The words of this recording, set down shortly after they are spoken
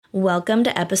Welcome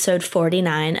to episode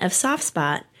 49 of Soft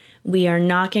Spot. We are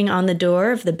knocking on the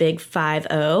door of the big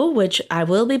 5-0, which I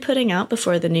will be putting out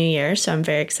before the new year, so I'm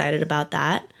very excited about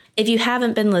that. If you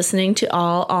haven't been listening to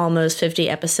almost 50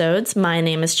 episodes, my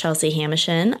name is Chelsea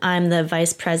Hamishin. I'm the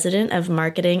Vice President of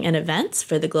Marketing and Events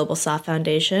for the Global Soft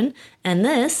Foundation, and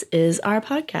this is our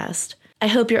podcast. I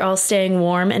hope you're all staying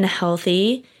warm and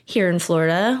healthy. Here in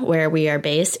Florida, where we are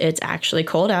based, it's actually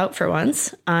cold out for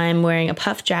once. I'm wearing a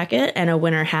puff jacket and a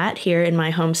winter hat here in my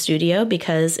home studio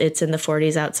because it's in the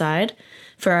 40s outside.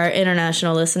 For our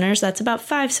international listeners, that's about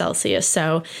 5 Celsius,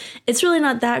 so it's really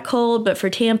not that cold, but for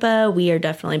Tampa, we are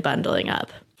definitely bundling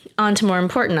up. On to more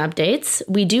important updates.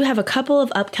 We do have a couple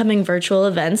of upcoming virtual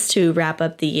events to wrap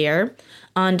up the year.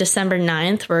 On December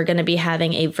 9th, we're going to be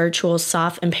having a virtual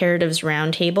Soft Imperatives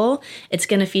Roundtable. It's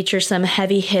going to feature some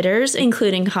heavy hitters,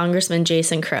 including Congressman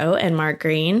Jason Crow and Mark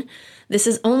Green. This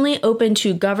is only open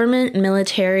to government,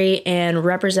 military, and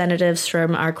representatives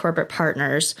from our corporate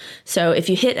partners. So if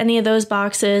you hit any of those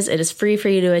boxes, it is free for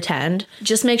you to attend.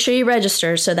 Just make sure you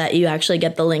register so that you actually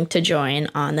get the link to join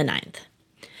on the 9th.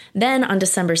 Then on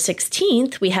December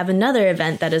 16th, we have another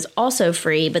event that is also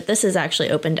free, but this is actually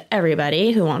open to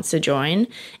everybody who wants to join.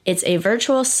 It's a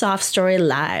virtual Soft Story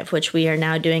Live, which we are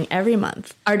now doing every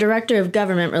month. Our Director of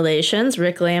Government Relations,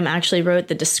 Rick Lamb, actually wrote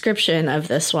the description of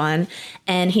this one,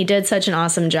 and he did such an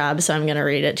awesome job, so I'm going to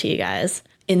read it to you guys.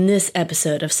 In this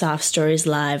episode of Soft Stories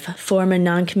Live, former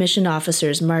non-commissioned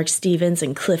officers Mark Stevens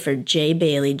and Clifford J.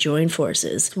 Bailey join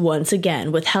forces once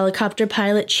again with helicopter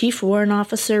pilot Chief Warrant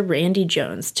Officer Randy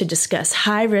Jones to discuss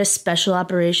high-risk special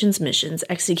operations missions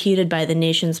executed by the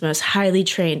nation's most highly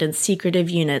trained and secretive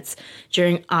units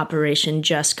during Operation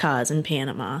Just Cause in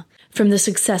Panama. From the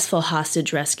successful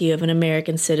hostage rescue of an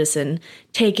American citizen,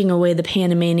 taking away the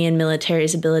Panamanian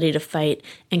military's ability to fight,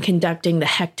 and conducting the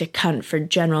hectic hunt for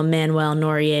General Manuel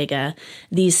Noriega,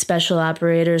 these special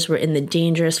operators were in the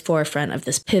dangerous forefront of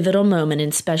this pivotal moment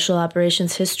in special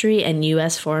operations history and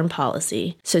U.S. foreign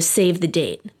policy. So save the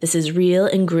date. This is real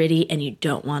and gritty, and you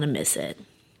don't want to miss it.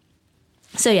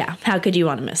 So yeah, how could you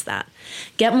want to miss that?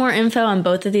 Get more info on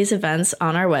both of these events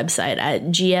on our website at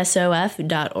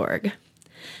gsof.org.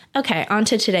 Okay, on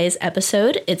to today's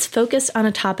episode. It's focused on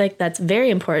a topic that's very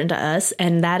important to us,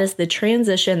 and that is the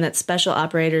transition that special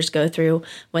operators go through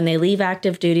when they leave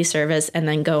active duty service and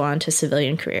then go on to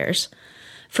civilian careers.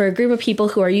 For a group of people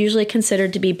who are usually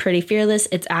considered to be pretty fearless,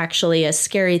 it's actually a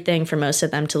scary thing for most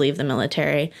of them to leave the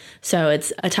military. So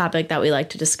it's a topic that we like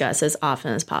to discuss as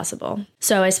often as possible.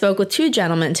 So I spoke with 2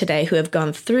 gentlemen today who have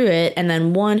gone through it, and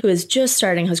then one who is just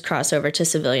starting his crossover to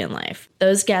civilian life.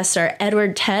 Those guests are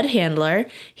Edward Ted Handler.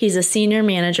 He's a senior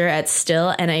manager at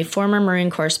Still and a former Marine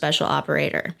Corps special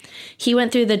operator. He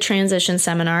went through the transition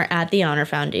seminar at the Honor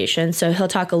Foundation, so he'll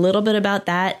talk a little bit about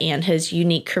that and his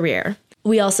unique career.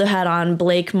 We also had on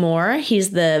Blake Moore. He's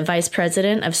the Vice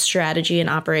President of Strategy and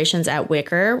Operations at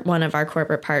Wicker, one of our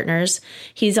corporate partners.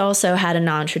 He's also had a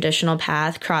non-traditional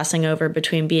path, crossing over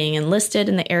between being enlisted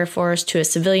in the Air Force to a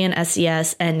civilian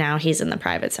SES, and now he's in the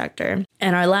private sector.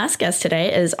 And our last guest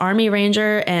today is Army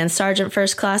Ranger and Sergeant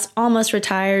First Class, almost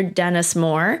retired, Dennis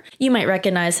Moore. You might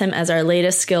recognize him as our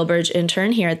latest SkillBridge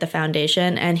intern here at the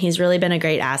Foundation, and he's really been a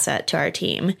great asset to our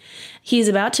team. He's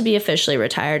about to be officially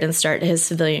retired and start his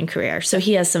civilian career, so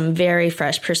he has some very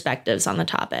fresh perspectives on the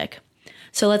topic.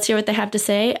 So let's hear what they have to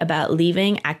say about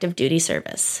leaving active duty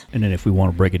service. And then if we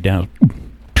want to break it down,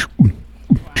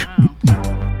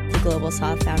 The Global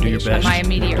Soft Foundation. My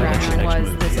immediate reaction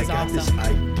was, this is awesome.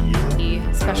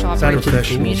 The special operations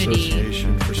Professional community.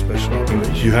 Association for Special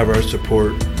Operations. You have our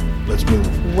support. Let's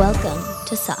move. Welcome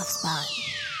to Soft Spot.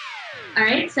 All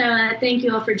right, so thank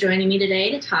you all for joining me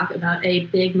today to talk about a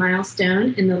big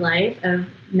milestone in the life of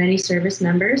many service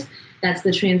members. That's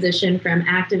the transition from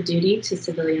active duty to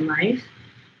civilian life.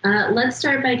 Let's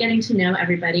start by getting to know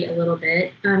everybody a little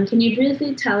bit. Can you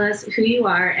briefly tell us who you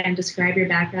are and describe your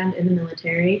background in the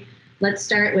military? Let's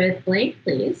start with Blake,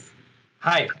 please.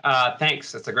 Hi,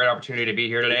 thanks. It's a great opportunity to be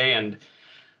here today. And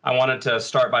I wanted to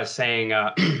start by saying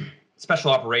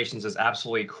special operations is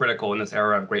absolutely critical in this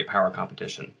era of great power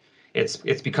competition.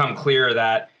 It's become clear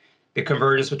that the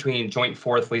convergence between joint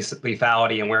force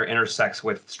lethality and where it intersects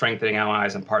with strengthening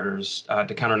allies and partners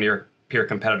to counter near-peer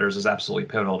competitors is absolutely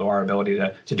pivotal to our ability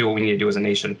to do what we need to do as a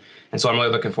nation. And so I'm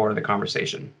really looking forward to the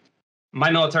conversation. My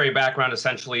military background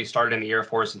essentially started in the Air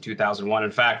Force in 2001.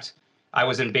 In fact, I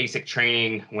was in basic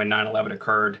training when 9/11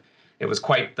 occurred. It was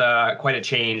quite a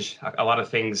change. A lot of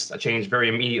things changed very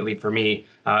immediately for me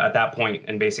at that point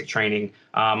in basic training.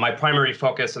 My primary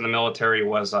focus in the military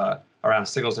was around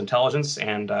signals intelligence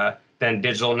and then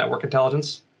digital network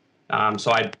intelligence.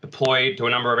 So I deployed to a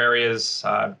number of areas.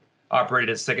 operated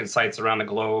at SIGINT sites around the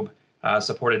globe,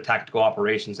 supported tactical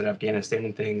operations in Afghanistan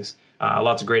and things.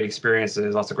 Lots of great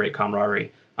experiences, lots of great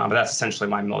camaraderie. But that's essentially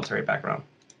my military background.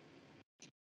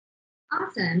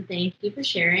 Awesome. Thank you for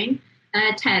sharing.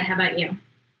 Ted, how about you?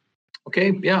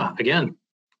 Okay. Yeah. Again,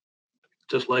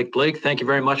 just like Blake, thank you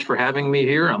very much for having me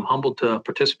here. I'm humbled to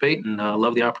participate and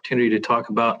love the opportunity to talk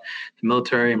about the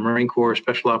military and Marine Corps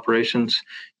Special Operations,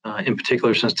 in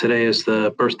particular, since today is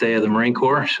the birthday of the Marine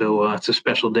Corps. So it's a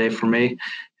special day for me.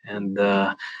 And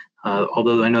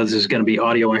although I know this is going to be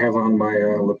audio, I have on my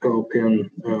lapel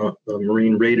pin, the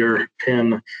Marine Raider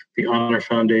pin, the Honor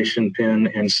Foundation pin,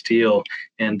 and steel.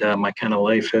 And my kind of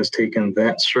life has taken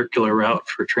that circular route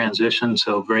for transition.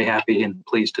 So very happy and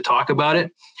pleased to talk about it.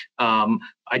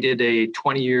 I did a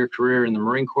 20-year career in the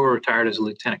Marine Corps, retired as a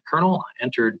lieutenant colonel,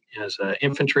 entered as an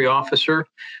infantry officer,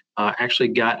 actually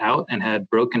got out and had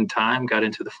broken time, got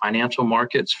into the financial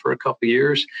markets for a couple of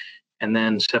years. And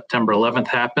then September 11th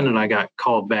happened and I got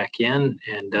called back in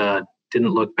and didn't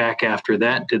look back after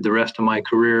that, did the rest of my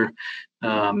career.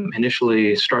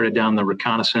 Initially started down the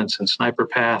reconnaissance and sniper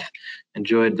path,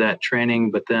 enjoyed that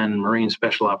training, but then Marine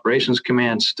Special Operations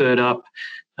Command stood up.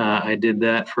 I did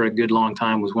that for a good long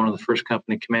time, was one of the first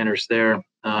company commanders there,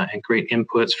 and great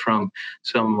inputs from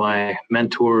some of my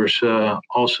mentors,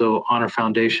 also Honor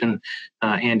Foundation,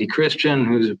 Andy Christian,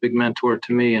 who's a big mentor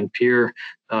to me and peer,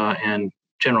 and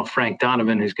General Frank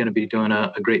Donovan, who's going to be doing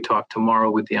a great talk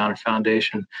tomorrow with the Honor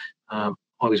Foundation.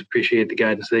 Always appreciate the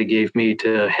guidance they gave me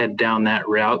to head down that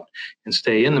route and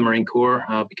stay in the Marine Corps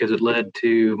because it led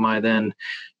to my then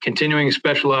continuing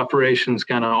special operations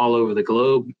kind of all over the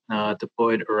globe,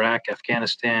 deployed Iraq,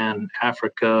 Afghanistan,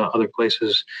 Africa, other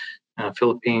places,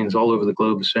 Philippines, all over the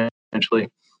globe essentially.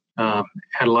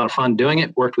 Had a lot of fun doing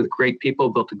it, worked with great people,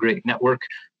 built a great network.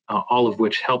 All of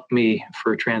which helped me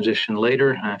for transition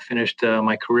later. I finished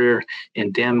my career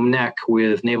in Dam Neck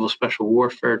with Naval Special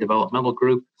Warfare Developmental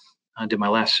Group. I did my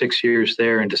last 6 years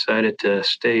there and decided to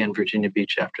stay in Virginia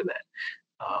Beach after that,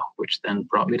 which then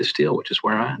brought me to Steel, which is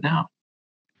where I am now.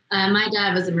 My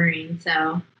dad was a Marine,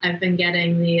 so I've been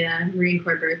getting the Marine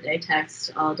Corps birthday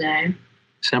text all day.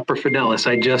 Semper Fidelis.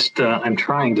 I'm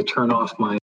trying to turn off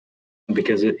my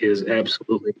because it is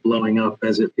absolutely blowing up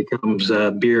as it becomes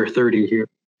beer 30 here.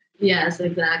 Yes,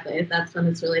 exactly. That's when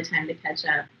it's really time to catch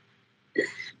up.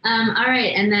 All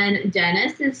right. And then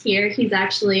Dennis is here. He's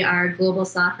actually our Global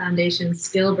SOF Foundation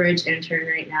SkillBridge intern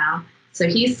right now. So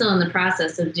he's still in the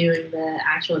process of doing the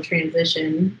actual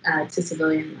transition to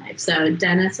civilian life. So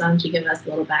Dennis, why don't you give us a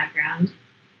little background?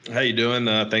 How you doing?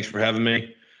 Thanks for having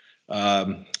me.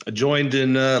 I joined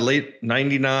in late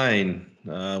 99,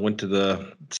 went to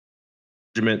the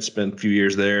regiment, spent a few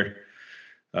years there.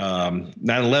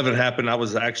 9/11 happened. I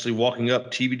was actually walking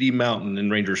up TVD Mountain in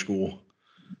Ranger School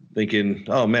thinking,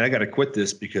 oh man, I got to quit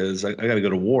this because I got to go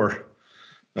to war.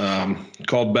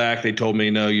 Called back. They told me,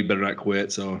 no, you better not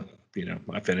quit. So,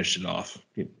 I finished it off.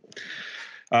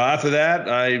 After that,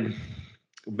 I've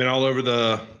been all over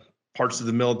the parts of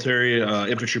the military,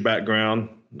 infantry background.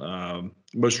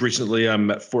 Most recently,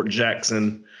 I'm at Fort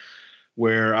Jackson,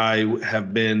 where I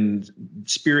have been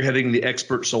spearheading the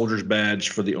Expert Soldier's Badge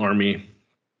for the Army.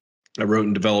 I wrote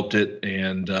and developed it,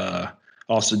 and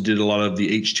also did a lot of the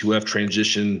H2F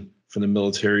transition from the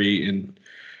military and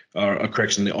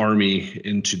the Army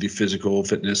into the physical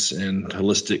fitness and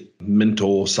holistic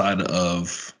mental side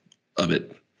of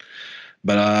it.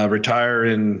 But I retire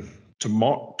in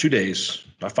 2 days.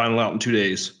 I final out in 2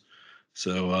 days.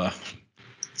 So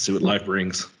see what life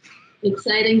brings.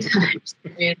 Exciting times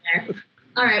right there.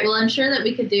 All right. Well, I'm sure that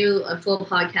we could do a full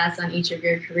podcast on each of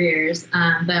your careers,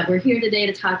 but we're here today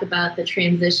to talk about the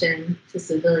transition to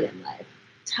civilian life.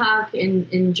 Talk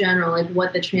in general, like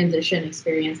what the transition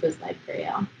experience was like for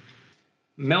you.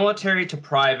 Military to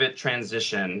private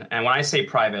transition, and when I say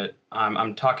private,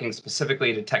 I'm talking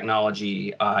specifically to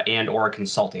technology and or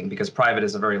consulting, because private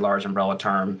is a very large umbrella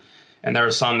term, and there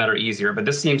are some that are easier, but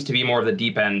this seems to be more of the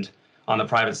deep end on the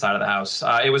private side of the house.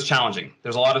 It was challenging.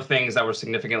 There's a lot of things that were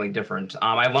significantly different.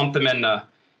 I lumped them into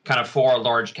kind of 4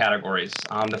 large categories.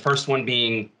 The first one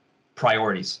being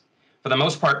priorities. For the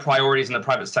most part, priorities in the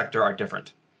private sector are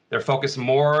different. They're focused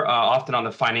more often on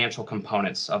the financial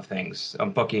components of things,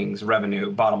 bookings, revenue,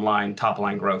 bottom line, top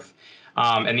line growth.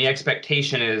 And the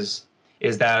expectation is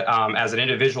that as an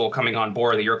individual coming on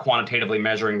board, that you're quantitatively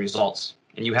measuring results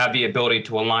and you have the ability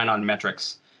to align on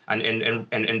metrics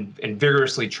and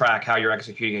vigorously track how you're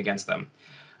executing against them.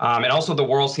 And also the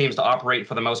world seems to operate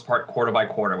for the most part quarter by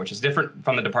quarter, which is different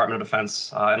from the Department of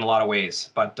Defense in a lot of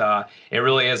ways, but it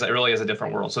really is a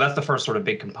different world. So that's the first sort of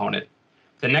big component.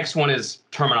 The next one is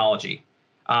terminology.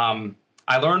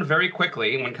 I learned very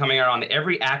quickly when coming around that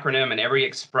every acronym and every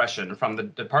expression from the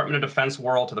Department of Defense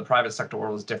world to the private sector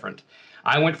world is different.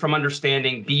 I went from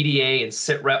understanding BDA and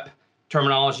SITREP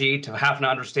terminology to having to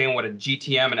understand what a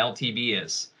GTM and LTB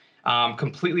is.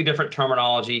 Completely different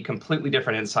terminology, completely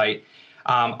different insight.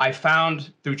 I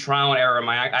found through trial and error,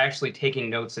 I actually taking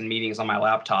notes in meetings on my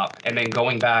laptop and then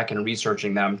going back and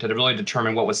researching them to really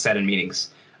determine what was said in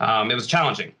meetings. It was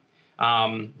challenging,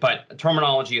 but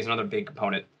terminology is another big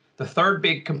component. The third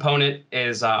big component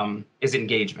is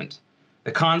engagement.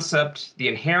 The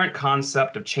inherent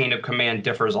concept of chain of command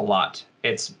differs a lot.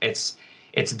 It's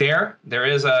there. There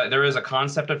is a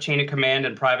concept of chain of command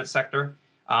in private sector,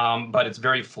 but it's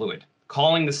very fluid.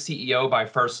 Calling the CEO by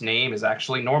first name is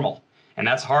actually normal. And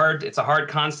that's hard. It's a hard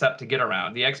concept to get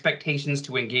around. The expectations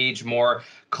to engage more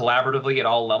collaboratively at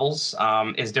all levels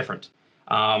is different.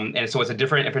 And so it's a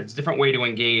different way to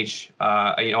engage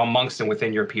amongst and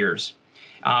within your peers.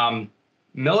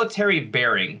 Military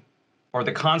bearing, or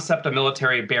the concept of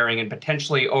military bearing and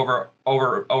potentially over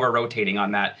rotating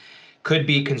on that, could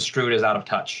be construed as out of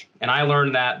touch. And I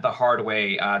learned that the hard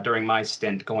way during my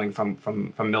stint going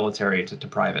from military to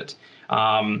private.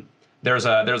 There's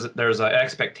an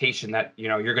expectation that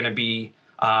you're going to be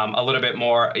a little bit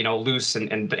more loose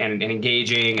and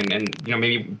engaging and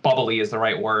maybe bubbly is the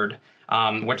right word,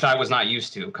 which I was not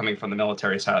used to coming from the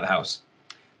military side of the house.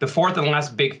 The fourth and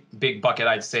last big bucket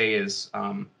I'd say is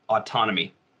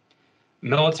autonomy.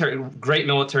 Great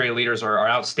military leaders are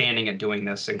outstanding at doing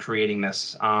this and creating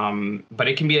this, but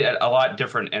it can be a lot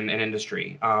different in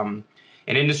industry.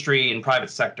 In industry, in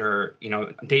private sector,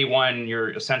 day one,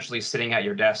 you're essentially sitting at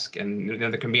your desk, and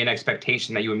there can be an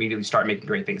expectation that you immediately start making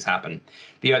great things happen.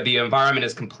 The environment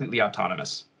is completely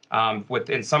autonomous,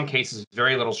 with in some cases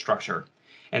very little structure,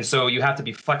 and so you have to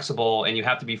be flexible and you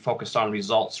have to be focused on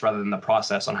results rather than the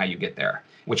process on how you get there,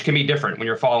 which can be different when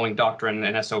you're following doctrine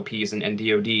and SOPs and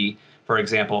DoD, for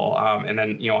example, and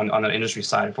then on the industry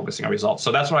side, focusing on results.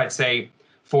 So that's what I'd say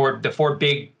for the four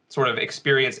big sort of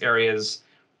experience areas: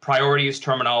 priorities,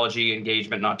 terminology,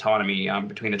 engagement, and autonomy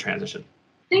between the transition.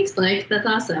 Thanks, Blake. That's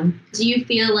awesome. Do you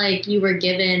feel like you were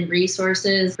given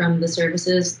resources from the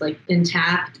services, like in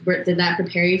TAP? Did that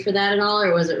prepare you for that at all,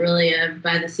 or was it really a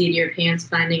by the seat of your pants,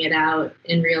 finding it out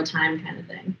in real time kind of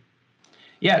thing?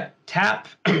 Yeah, TAP,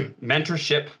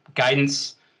 mentorship,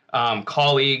 guidance,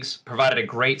 colleagues provided a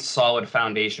great solid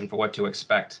foundation for what to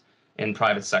expect in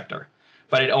private sector.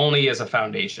 But it only is a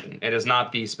foundation. It is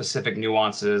not the specific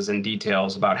nuances and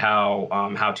details about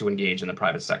how to engage in the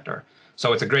private sector.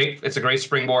 So it's a great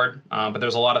springboard, but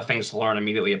there's a lot of things to learn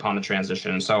immediately upon the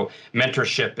transition. And so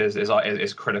mentorship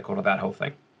is critical to that whole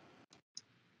thing.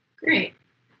 Great.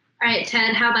 All right,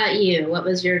 Ted, how about you? What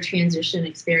was your transition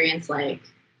experience like?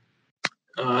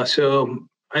 So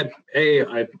I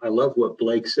love what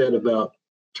Blake said about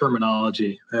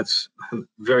terminology. That's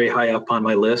very high up on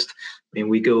my list. I mean,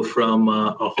 we go from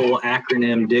a whole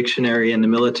acronym dictionary in the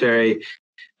military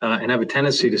and have a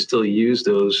tendency to still use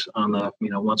those on the,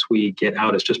 once we get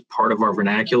out, it's just part of our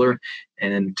vernacular.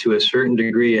 And to a certain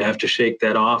degree, you have to shake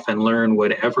that off and learn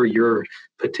whatever your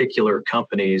particular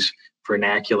company's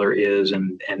vernacular is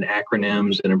and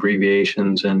acronyms and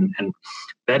abbreviations. And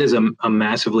that is a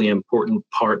massively important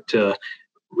part to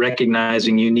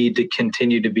recognizing you need to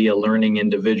continue to be a learning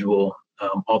individual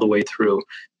all the way through.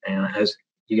 And as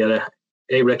you got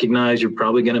to recognize you're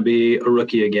probably going to be a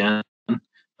rookie again.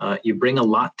 You bring a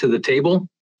lot to the table,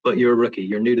 but you're a rookie.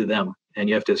 You're new to them, and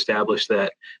you have to establish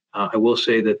that. I will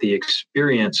say that the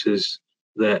experiences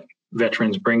that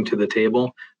veterans bring to the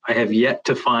table, I have yet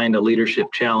to find a leadership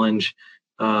challenge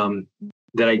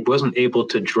that I wasn't able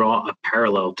to draw a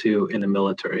parallel to in the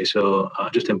military. So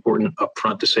just important up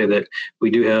front to say that we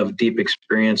do have deep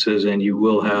experiences, and you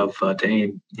will have to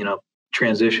any,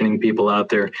 transitioning people out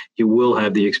there, you will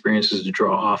have the experiences to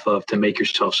draw off of to make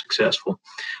yourself successful.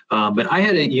 But I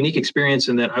had a unique experience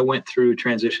in that I went through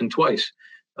transition twice.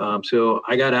 So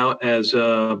I got out as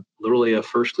literally a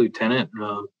first lieutenant,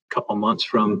 a couple months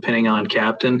from pinning on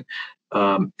captain.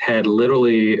 Had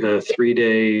literally a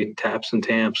 3-day TAPS and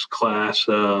TAMPS class,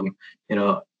 a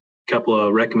couple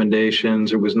of recommendations.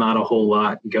 There was not a whole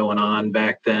lot going on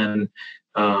back then.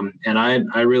 And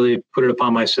I really put it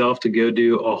upon myself to go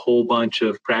do a whole bunch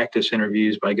of practice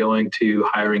interviews by going to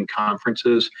hiring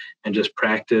conferences and just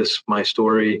practice my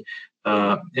story.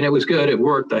 And it was good. It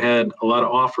worked. I had a lot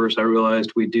of offers. I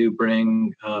realized we do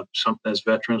bring something as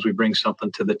veterans. We bring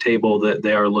something to the table that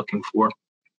they are looking for.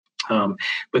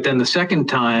 But then the second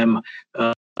time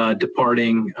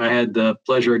departing, I had the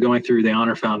pleasure of going through the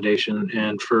Honor Foundation.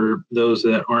 And for those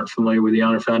that aren't familiar with the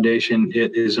Honor Foundation,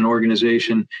 it is an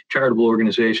organization, charitable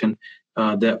organization,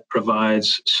 that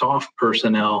provides SOF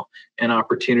personnel an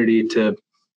opportunity to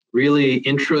really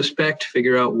introspect,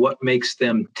 figure out what makes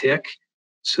them tick,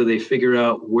 so they figure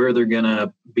out where they're going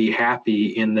to be happy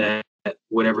in that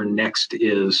whatever next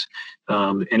is.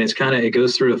 And it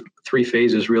goes through 3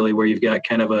 phases really, where you've got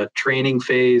kind of a training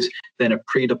phase, then a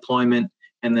pre-deployment,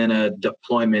 and then a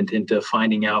deployment into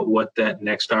finding out what that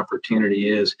next opportunity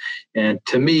is. And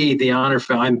to me,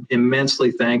 I'm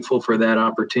immensely thankful for that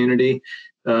opportunity.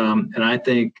 And I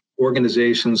think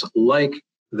organizations like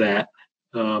that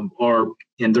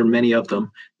and there are many of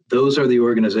them, those are the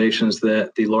organizations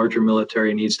that the larger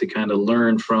military needs to kind of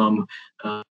learn from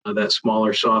that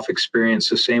smaller SOF experience,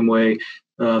 the same way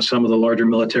some of the larger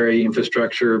military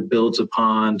infrastructure builds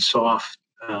upon SOF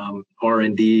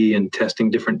R&D and testing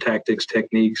different tactics,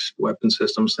 techniques, weapon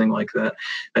systems, things like that.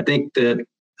 I think that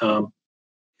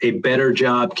a better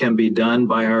job can be done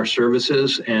by our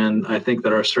services, and I think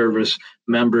that our service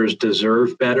members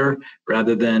deserve better,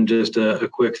 rather than just a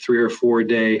quick 3 or 4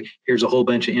 day, here's a whole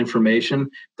bunch of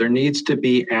information. There needs to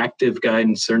be active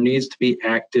guidance. There needs to be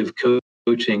active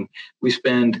coaching. We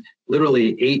spend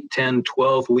literally 8, 10,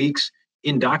 12 weeks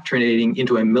indoctrinating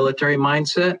into a military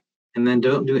mindset, and then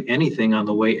don't do anything on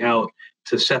the way out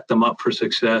to set them up for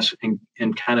success,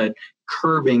 and kind of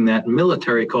curbing that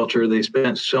military culture they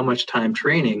spent so much time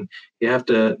training. You have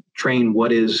to train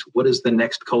what is the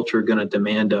next culture going to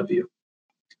demand of you.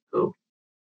 So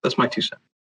that's my 2 cents.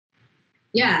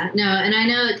 Yeah, no, and I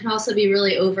know it can also be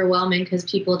really overwhelming because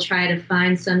people try to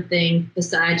find something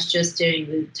besides just doing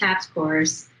the TAPS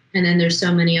course, and then there's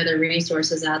so many other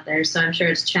resources out there. So I'm sure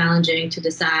it's challenging to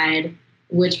decide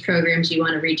which programs you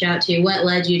want to reach out to. What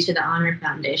led you to the Honor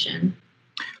Foundation?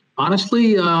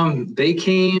 Honestly, they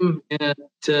came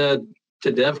to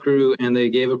DevGru and they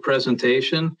gave a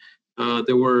presentation.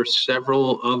 There were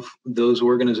several of those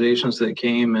organizations that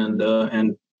came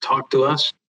and talked to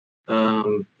us.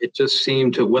 It just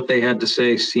seemed to, what they had to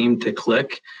say seemed to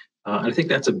click. I think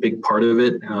that's a big part of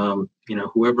it.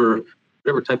 Whatever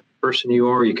type of person you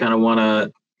are, you kind of want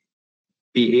to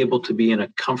be able to be in a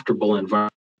comfortable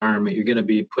environment. You're going to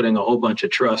be putting a whole bunch of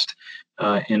trust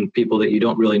in people that you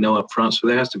don't really know up front. So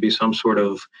there has to be some sort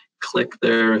of click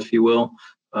there, if you will.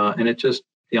 And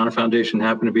the Honor Foundation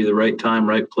happened to be the right time,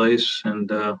 right place,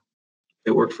 and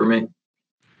it worked for me.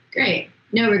 Great.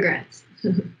 No regrets.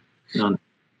 None.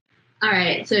 All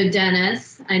right. So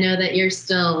Dennis, I know that you're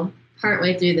still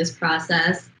partway through this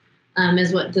process.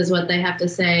 Does what they have to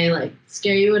say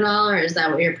scare you at all, or is that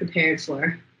what you're prepared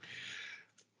for?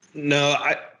 No,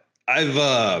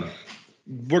 I've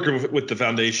working with the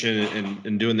foundation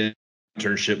and doing the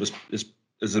internship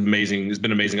is amazing. It's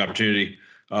been an amazing opportunity.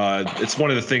 It's one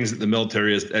of the things that the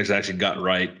military has actually gotten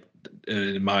right,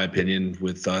 in my opinion,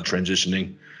 with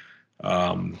transitioning.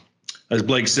 As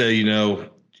Blake said,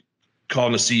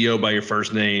 calling a CEO by your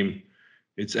first name,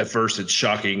 at first it's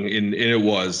shocking, and it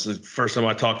was. The first time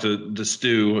I talked to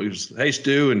Stu, he was, "Hey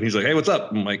Stu," and he's like, "Hey, what's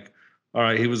up?" I'm like, "All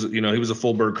right." He was a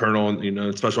full bird colonel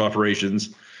in special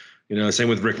operations. Same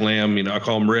with Rick Lamb. I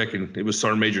call him Rick, and it was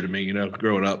Sergeant Major to me,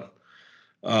 growing up.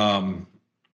 But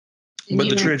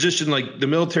the transition, the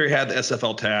military had the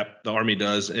SFL TAP, the Army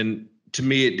does, and to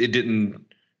me, it didn't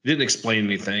explain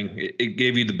anything. It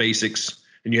gave you the basics,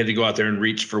 and you had to go out there and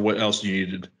reach for what else you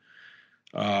needed.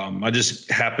 I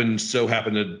just happened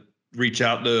to reach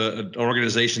out to an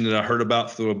organization that I heard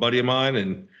about through a buddy of mine,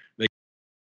 and they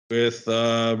with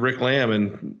Rick Lamb,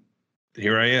 and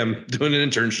here I am doing an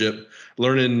internship,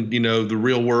 learning, the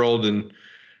real world and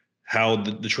how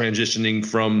the transitioning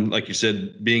from, like you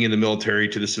said, being in the military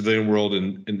to the civilian world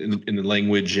and in the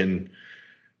language, and,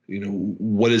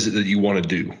 what is it that you want to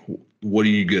do? What are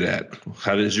you good at?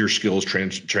 How does your skills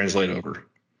translate over?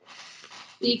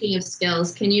 Speaking of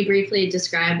skills, can you briefly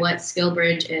describe what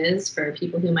SkillBridge is for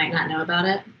people who might not know about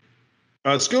it?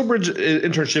 SkillBridge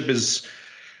internship is,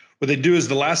 what they do is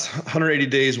the last 180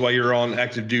 days while you're on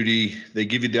active duty, they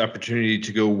give you the opportunity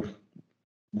to go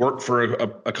work for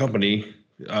a company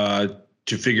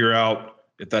to figure out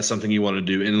if that's something you want to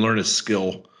do and learn a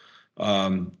skill.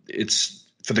 It's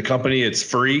for the company, it's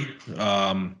free.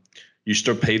 You're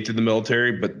still paid through the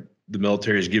military, but the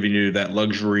military is giving you that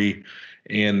luxury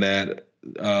and that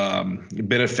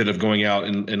benefit of going out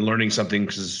and learning something,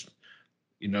 because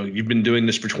you've been doing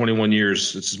this for 21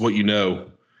 years. This is what you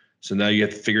know. So now you have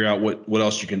to figure out what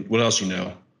else you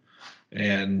know.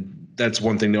 And that's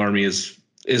one thing the Army is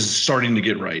starting to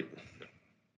get right.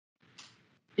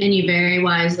 And you very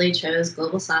wisely chose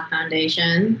Global SOF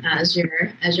Foundation as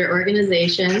your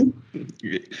organization.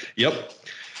 Yep.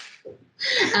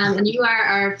 And you are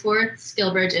our 4th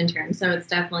SkillBridge intern, so it's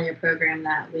definitely a program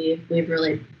that we've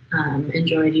really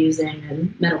enjoyed using,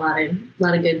 and met a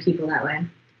lot of good people that way.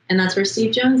 And that's where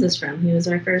Steve Jones is from. He was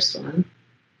our first one.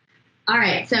 All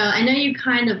right, so I know you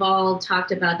kind of all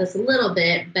talked about this a little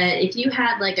bit, but if you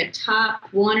had like a top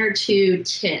 1 or 2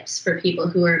 tips for people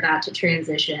who are about to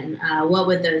transition, what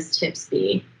would those tips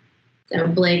be? So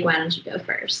Blake, why don't you go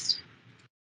first?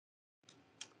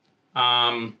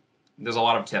 There's a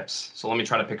lot of tips, so let me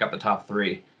try to pick up the top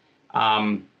 3.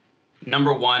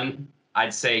 Number 1,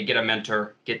 I'd say get a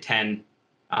mentor, get 10.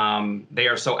 They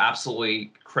are so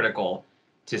absolutely critical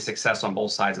to success on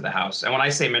both sides of the house. And when I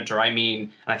say mentor, I mean,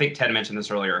 and I think Ted mentioned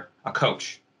this earlier, a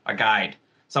coach, a guide,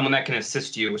 someone that can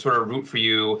assist you, sort of root for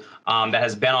you, that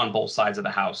has been on both sides of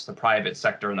the house, the private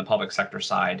sector and the public sector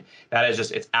side. That is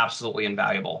just, it's absolutely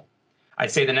invaluable.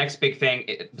 I'd say the next big thing,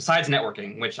 besides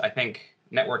networking, which I think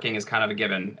networking is kind of a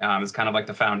given, is kind of like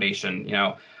the foundation,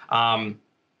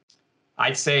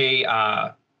 I'd say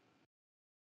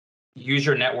use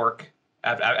your network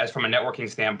as from a networking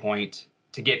standpoint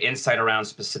to get insight around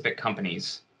specific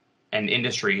companies and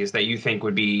industries that you think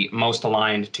would be most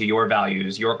aligned to your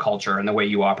values, your culture, and the way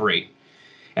you operate.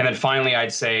 And then finally,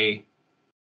 I'd say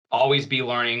always be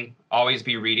learning, always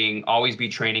be reading, always be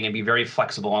training, and be very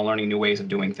flexible on learning new ways of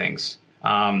doing things.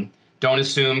 Don't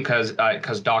assume because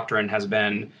doctrine has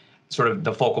been sort of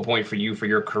the focal point for you for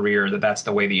your career that's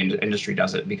the way the industry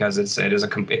does it, because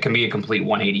it can be a complete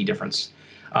 180 difference.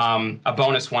 A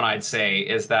bonus one I'd say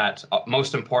is that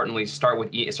most importantly, start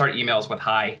emails with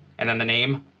hi and then the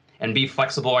name, and be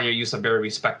flexible on your use of very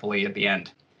respectfully at the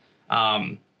end.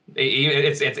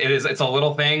 It's a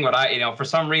little thing, but for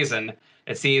some reason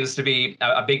it seems to be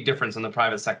a big difference in the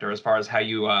private sector as far as how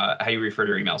you refer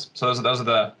to your emails. So those are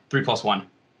the 3+1.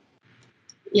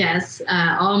 Yes,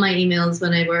 all my emails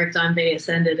when I worked on base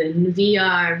ended in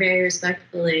VR very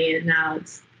respectfully, and now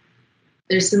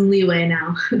there's some leeway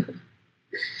now.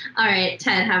 All right,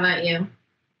 Ted, how about you?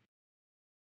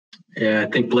 Yeah,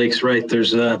 I think Blake's right.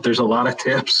 There's a lot of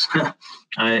tips.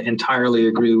 I entirely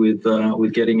agree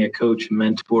with getting a coach,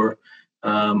 mentor.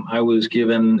 I was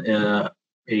given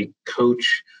a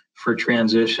coach for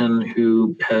transition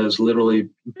who has literally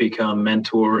become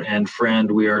mentor and friend.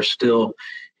 We are still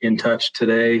in touch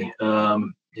today.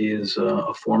 He is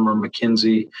a former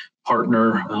McKinsey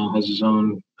partner, has his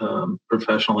own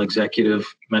professional executive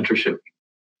mentorship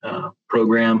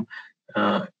program.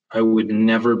 I would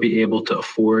never be able to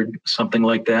afford something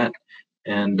like that.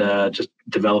 And just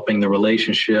developing the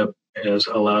relationship has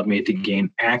allowed me to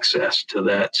gain access to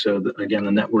that. So again,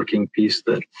 the networking piece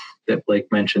that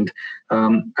Blake mentioned.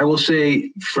 I will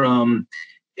say from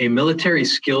a military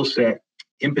skill set,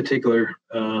 in particular,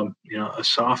 a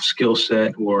soft skill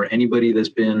set, or anybody that's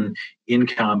been in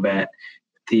combat,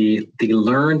 the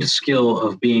learned skill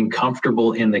of being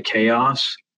comfortable in the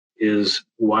chaos is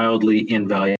wildly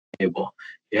invaluable.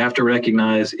 You have to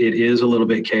recognize it is a little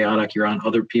bit chaotic. You're on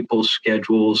other people's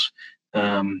schedules.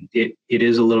 It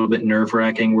is a little bit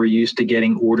nerve-wracking. We're used to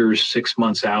getting orders 6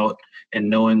 months out and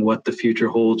knowing what the future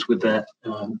holds with that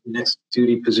next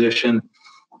duty position.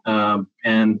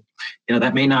 And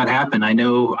that may not happen. I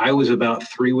know I was about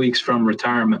 3 weeks from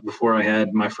retirement before I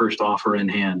had my first offer in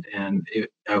hand, and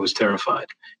I was terrified.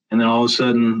 And then all of a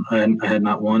sudden, I had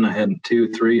not one, I had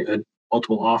 2, 3,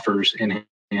 multiple offers in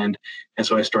hand, and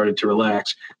so I started to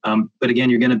relax. But again,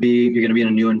 you're going to be in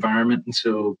a new environment, and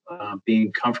so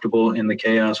being comfortable in the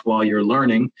chaos while you're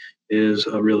learning is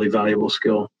a really valuable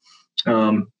skill.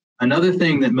 Another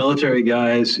thing that military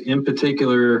guys, in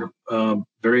particular,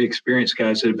 very experienced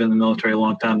guys that have been in the military a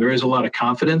long time, there is a lot of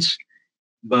confidence,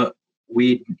 but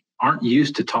we aren't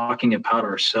used to talking about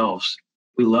ourselves.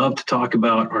 We love to talk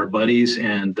about our buddies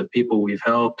and the people we've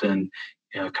helped and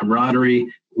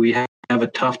camaraderie. We have a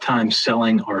tough time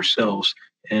selling ourselves,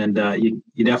 and you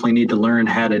definitely need to learn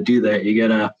how to do that. You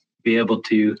got to be able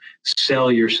to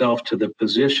sell yourself to the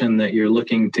position that you're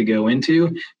looking to go into,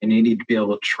 and you need to be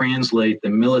able to translate the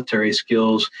military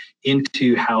skills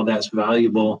into how that's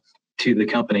valuable to the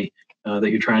company that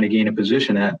you're trying to gain a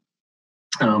position at.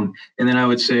 And then I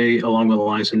would say, along the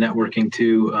lines of networking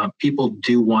too, people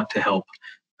do want to help.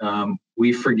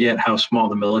 We forget how small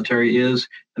the military is,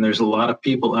 and there's a lot of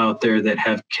people out there that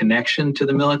have connection to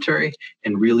the military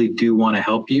and really do want to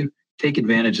help you. Take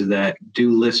advantage of that.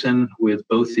 Do listen with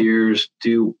both ears.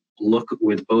 Do look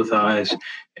with both eyes,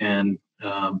 and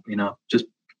just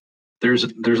there's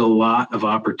a lot of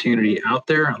opportunity out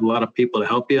there. A lot of people to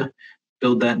help you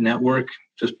build that network.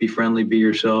 Just be friendly, be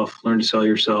yourself, learn to sell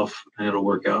yourself, and it'll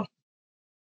work out.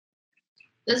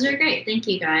 Those are great. Thank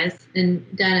you, guys. And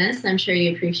Dennis, I'm sure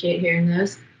you appreciate hearing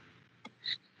those.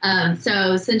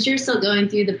 So since you're still going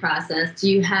through the process, do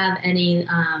you have any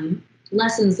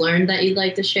lessons learned that you'd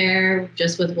like to share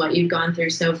just with what you've gone through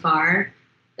so far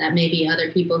that maybe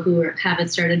other people who haven't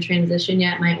started transition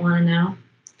yet might want to know?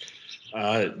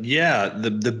 Yeah,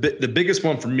 the biggest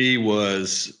one for me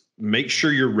was make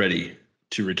sure you're ready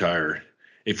to retire.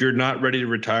 If you're not ready to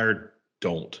retire,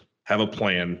 don't have a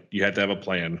plan. You have to have a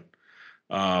plan.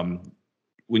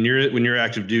 When you're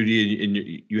active duty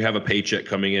and you have a paycheck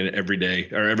coming in every day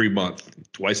or every month,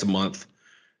 twice a month,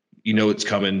 you know it's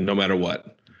coming no matter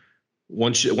what.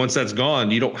 Once that's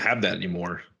gone, you don't have that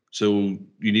anymore. So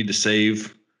you need to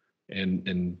save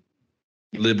and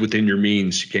live within your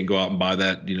means. You can't go out and buy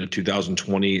that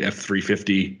 2020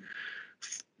 F-350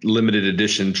 limited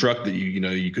edition truck that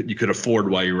you could afford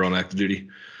while you were on active duty.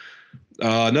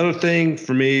 Another thing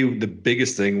for me, the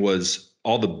biggest thing was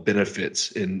all the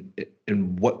benefits and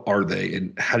what are they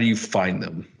and how do you find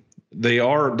them? They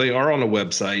are on a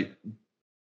website,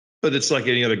 but it's like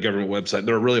any other government website.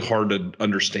 They're really hard to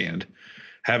understand.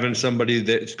 Having somebody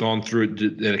that's gone through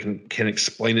it that can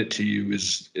explain it to you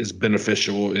is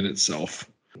beneficial in itself.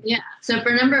 Yeah. So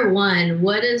for number one,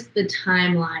 what is the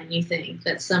timeline you think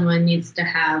that someone needs to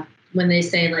have when they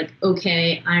say like,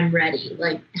 okay, I'm ready?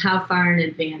 Like how far in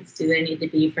advance do they need to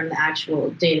be from the actual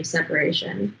date of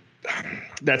separation?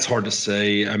 That's hard to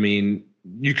say. I mean,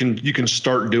 you can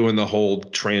start doing the whole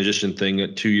transition thing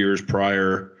at 2 years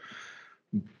prior,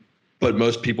 but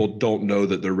most people don't know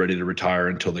that they're ready to retire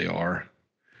until they are.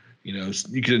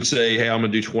 You can say, hey, I'm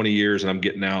going to do 20 years and I'm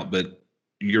getting out, but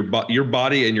your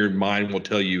body and your mind will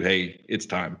tell you, hey, it's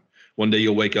time. One day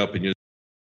you'll wake up and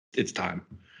it's time.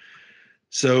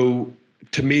 So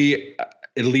to me,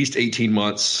 at least 18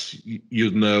 months,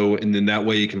 you'll know. And then that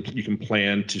way you can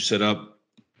plan to set up,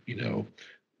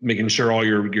 making sure all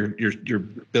your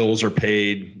bills are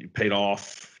paid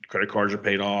off, credit cards are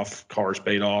paid off, cars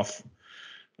paid off.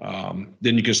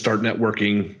 Then you can start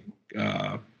networking,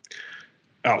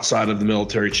 outside of the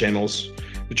military channels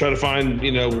to try to find,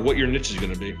 what your niche is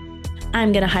going to be.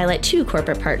 I'm going to highlight 2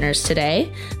 corporate partners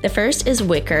today. The first is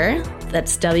Wickr,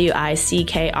 that's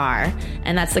WICKR,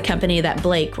 and that's the company that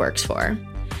Blake works for.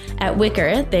 At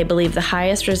Wickr, they believe the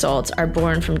highest results are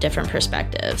born from different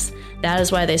perspectives. That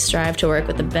is why they strive to work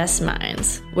with the best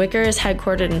minds. Wickr is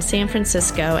headquartered in San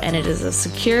Francisco, and it is a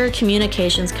secure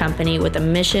communications company with a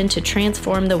mission to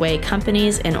transform the way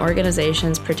companies and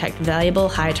organizations protect valuable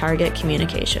high-target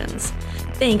communications.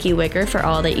 Thank you, Wickr, for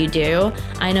all that you do.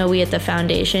 I know we at the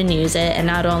foundation use it, and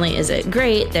not only is it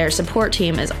great, their support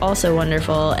team is also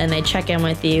wonderful, and they check in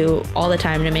with you all the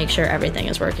time to make sure everything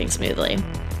is working smoothly.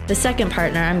 The second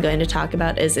partner I'm going to talk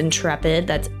about is Intrepid,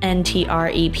 that's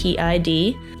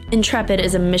NTREPID. Intrepid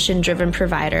is a mission-driven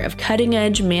provider of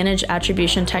cutting-edge managed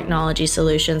attribution technology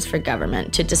solutions for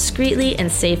government to discreetly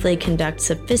and safely conduct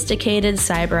sophisticated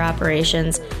cyber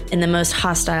operations in the most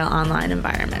hostile online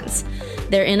environments.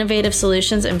 Their innovative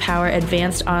solutions empower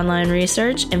advanced online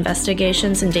research,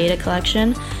 investigations, and data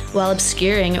collection while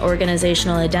obscuring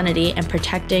organizational identity and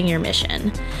protecting your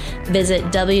mission. Visit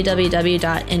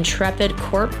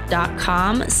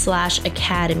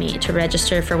www.intrepidcorp.com/academy to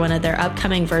register for one of their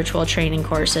upcoming virtual training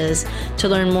courses to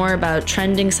learn more about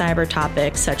trending cyber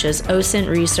topics such as OSINT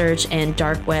research and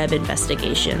dark web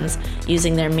investigations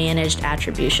using their managed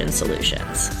attribution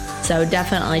solutions. So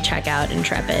definitely check out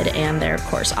Intrepid and their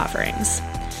course offerings.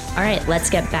 All right, let's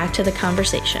get back to the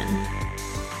conversation.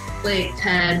 Blake,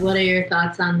 Ted, what are your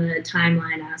thoughts on the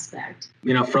timeline aspect?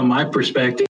 From my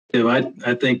perspective,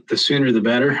 I think the sooner the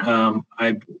better.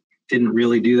 I didn't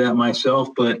really do that myself,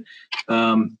 but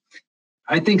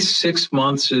I think 6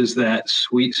 months is that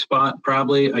sweet spot,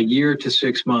 probably a year to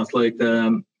 6 months, like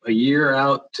a year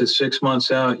out to 6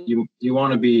 months out. You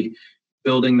want to be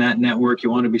building that network.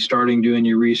 You want to be starting doing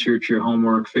your research, your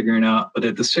homework, figuring out. But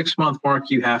at the 6 month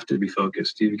mark, you have to be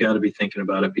focused. You've got to be thinking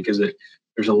about it because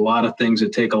there's a lot of things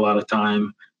that take a lot of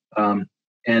time. And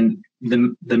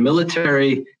the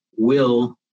military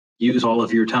will use all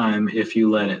of your time if you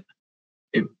let it.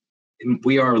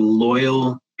 We are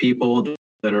loyal people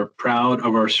that are proud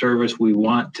of our service. We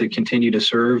want to continue to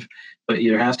serve, but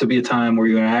there has to be a time where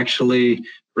you actually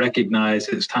recognize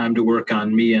it's time to work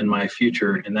on me and my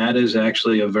future. And that is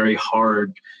actually a very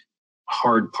hard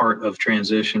part of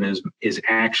transition is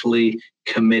actually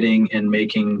committing and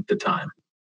making the time.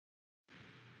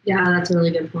 Yeah, that's a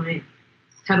really good point.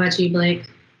 How about you, Blake?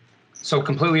 So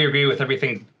completely agree with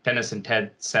everything Dennis and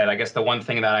Ted said. I guess the one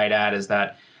thing that I'd add is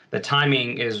that the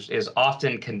timing is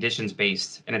often conditions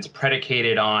based, and it's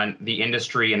predicated on the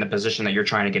industry and the position that you're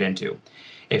trying to get into.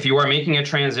 If you are making a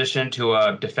transition to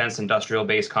a defense industrial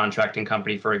based contracting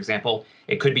company, for example,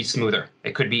 it could be smoother.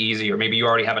 It could be easier. Maybe you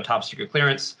already have a top secret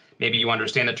clearance. Maybe you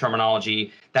understand the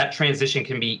terminology. That transition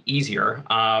can be easier,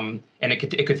 and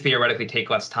it could theoretically take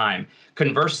less time.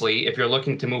 Conversely, if you're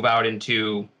looking to move out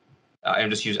into I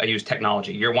use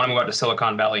technology. You want to move out to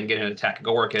Silicon Valley and get into tech,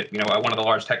 go work at one of the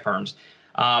large tech firms.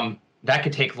 That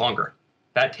could take longer.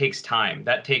 That takes time.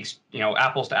 That takes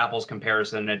apples to apples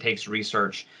comparison. It takes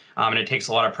research, and it takes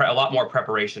a lot more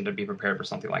preparation to be prepared for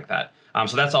something like that.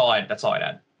 So that's all I'd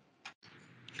add.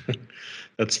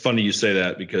 That's funny you say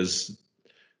that, because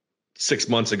 6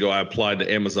 months ago I applied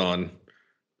to Amazon,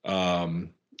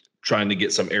 trying to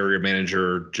get some area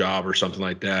manager job or something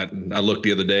like that. And I looked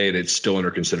the other day and it's still under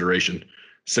consideration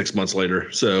 6 months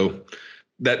later. So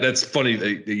that's funny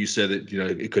that you said that,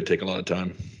 it could take a lot of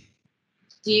time.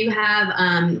 Do you have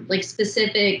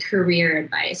specific career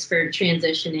advice for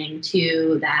transitioning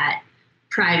to that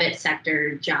private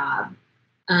sector job?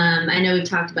 I know we've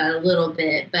talked about it a little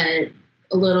bit, but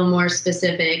a little more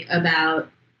specific about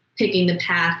picking the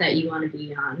path that you want to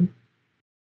be on.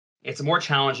 It's more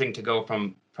challenging to go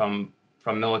from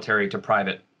military to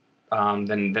private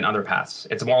than other paths.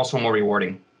 It's also more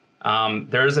rewarding.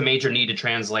 There is a major need to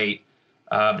translate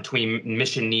between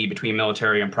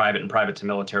military and private to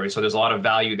military. So there's a lot of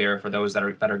value there for those that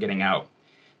are getting out.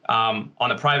 On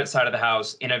the private side of the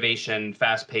house, innovation,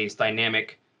 fast-paced,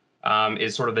 dynamic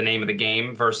is sort of the name of the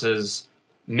game, versus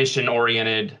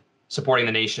mission-oriented, supporting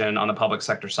the nation on the public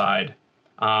sector side.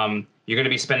 You're going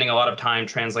to be spending a lot of time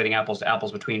translating apples to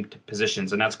apples between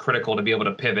positions, and that's critical to be able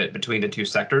to pivot between the two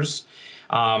sectors.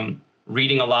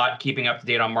 Reading a lot, keeping up to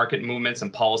date on market movements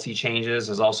and policy changes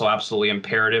is also absolutely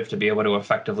imperative to be able to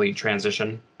effectively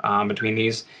transition between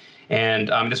these. And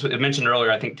this was mentioned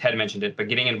earlier, I think Ted mentioned it, but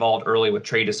getting involved early with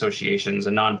trade associations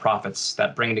and nonprofits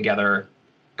that bring together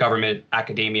government,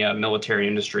 academia, military,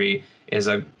 industry is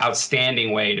an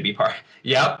outstanding way to be part.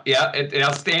 An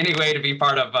outstanding way to be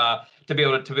part of. To be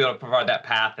able to provide that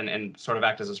path and sort of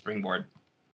act as a springboard.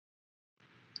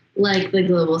 Like the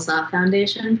Global Soft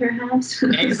Foundation, perhaps?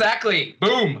 Exactly.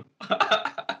 Boom.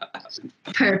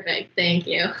 Perfect. Thank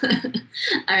you.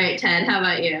 All right, Ted, how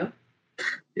about you?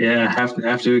 Yeah,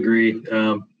 have to agree.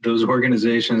 Those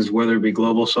organizations, whether it be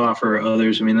Global Soft or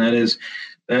others, I mean, that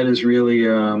is really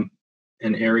an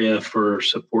area for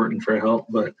support and for help.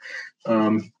 But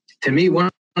to me, one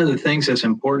of the things that's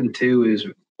important too is,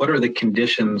 what are the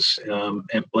conditions?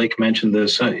 And Blake mentioned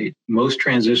this. Most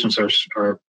transitions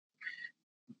are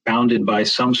bounded by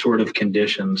some sort of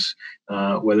conditions,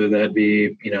 whether that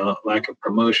be lack of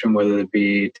promotion, whether it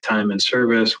be time in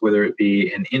service, whether it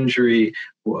be an injury,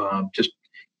 just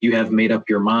you have made up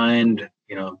your mind,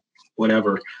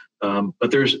 whatever. But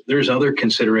there's other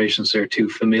considerations there too,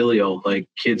 familial, like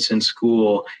kids in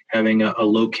school, having a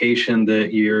location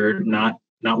that you're not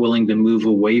willing to move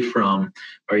away from.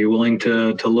 Are you willing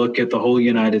to look at the whole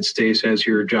United States as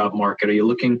your job market? Are you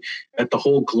looking at the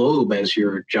whole globe as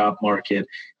your job market?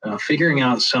 Figuring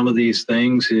out some of these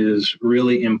things is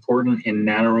really important in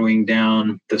narrowing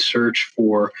down the search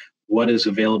for what is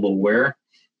available where.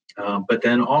 But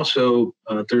then also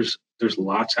there's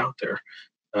lots out there.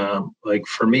 Like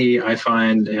for me, I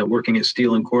find working at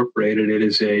Steel Incorporated, it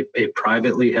is a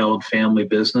privately held family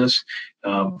business,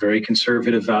 very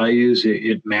conservative values.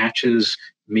 It matches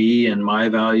me and my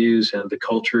values, and the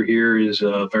culture here is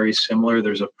very similar.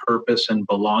 There's a purpose and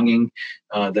belonging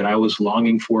that I was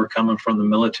longing for coming from the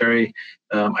military.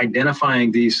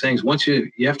 Identifying these things, once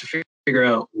you have to figure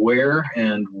out where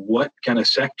and what kind of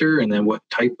sector, and then what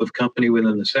type of company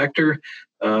within the sector,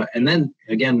 and then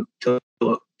again to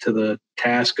the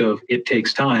task of it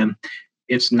takes time.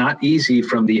 It's not easy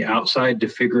from the outside to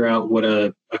figure out what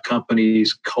a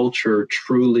company's culture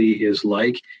truly is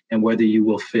like and whether you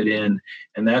will fit in.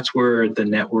 And that's where the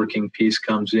networking piece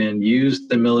comes in. Use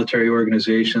the military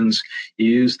organizations,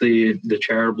 use the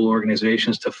charitable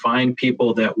organizations to find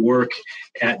people that work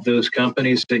at those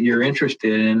companies that you're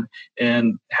interested in,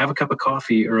 and have a cup of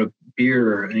coffee or a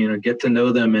beer, get to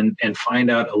know them and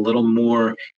find out a little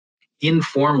more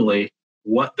informally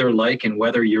what they're like and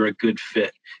whether you're a good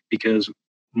fit, because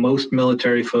most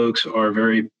military folks are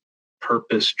very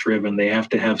purpose driven. They have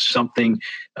to have something,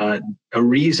 a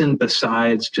reason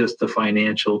besides just the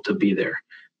financial to be there.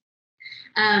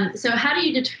 So how do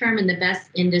you determine the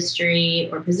best industry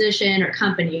or position or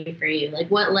company for you? Like,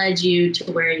 what led you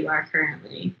to where you are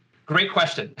currently? Great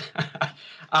question.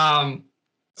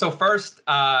 So first,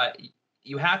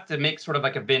 you have to make sort of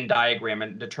like a Venn diagram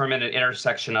and determine an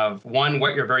intersection of, one,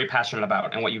 what you're very passionate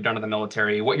about and what you've done in the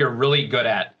military, what you're really good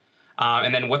at,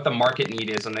 and then what the market need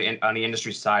is on the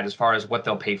industry side as far as what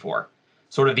they'll pay for.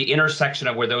 Sort of the intersection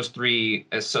of where those three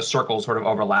circles sort of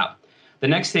overlap. The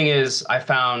next thing is I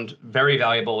found very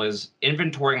valuable is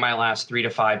inventorying my last 3 to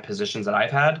 5 positions that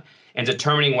I've had and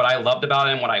determining what I loved about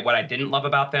them, what I didn't love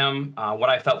about them, what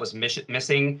I felt was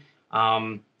missing,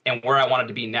 and where I wanted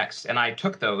to be next. And I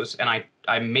took those and I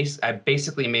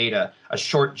basically made a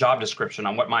short job description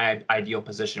on what my ideal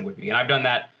position would be. And I've done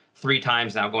that 3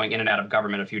 times now, going in and out of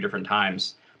government a few different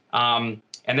times.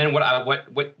 And then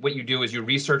what you do is you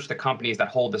research the companies that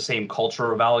hold the same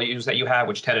cultural values that you have,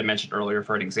 which Ted had mentioned earlier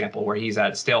for an example where he's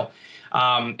at still,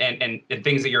 and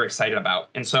things that you're excited about.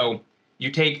 And so you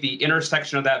take the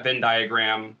intersection of that Venn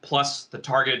diagram plus the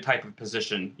targeted type of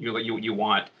position you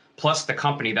want, plus the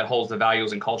company that holds the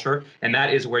values and culture, and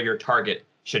that is where your target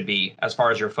should be as far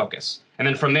as your focus. And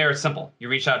then from there, it's simple. You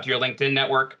reach out to your LinkedIn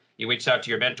network, you reach out to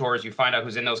your mentors, you find out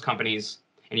who's in those companies,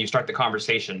 and you start the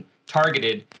conversation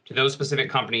targeted to those specific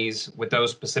companies with those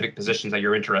specific positions that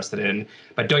you're interested in.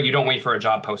 But you don't wait for a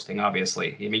job posting,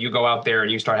 obviously. I mean, you go out there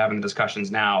and you start having the discussions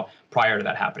now prior to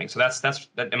that happening. So that's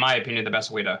in my opinion, the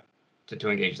best way to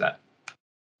engage that.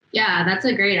 Yeah, that's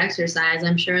a great exercise.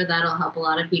 I'm sure that'll help a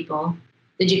lot of people.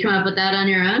 Did you come up with that on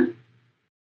your own?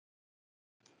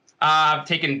 I've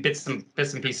taken bits and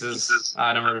pieces,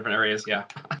 a number of different areas. Yeah.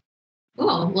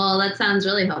 Cool. Well, that sounds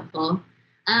really helpful.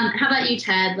 How about you,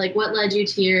 Ted? Like, what led you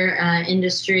to your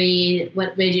industry?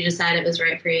 What made you decide it was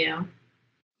right for you?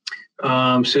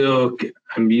 So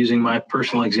I'm using my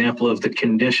personal example of the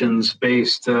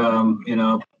conditions-based.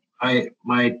 My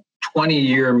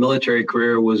 20-year military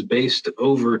career was based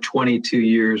over 22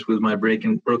 years with my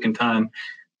broken time.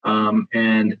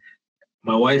 And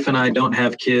my wife and I don't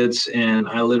have kids, and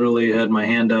I literally had my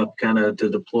hand up kind of to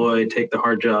deploy, take the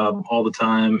hard job all the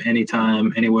time,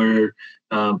 anytime, anywhere.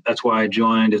 That's why I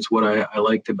joined. It's what I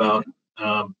liked about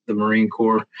the Marine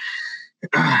Corps.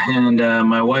 And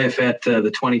my wife at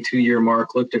the 22-year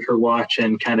mark looked at her watch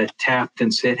and kind of tapped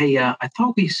and said, "Hey, I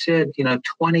thought we said,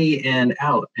 20 and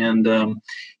out. And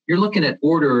you're looking at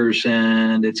orders,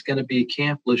 and it's going to be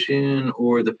Camp Lejeune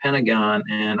or the Pentagon.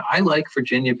 And I like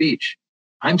Virginia Beach.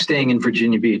 I'm staying in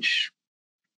Virginia Beach."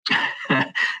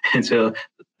 And so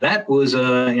that was,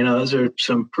 those are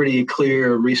some pretty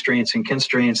clear restraints and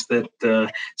constraints that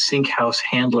the Sink House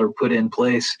handler put in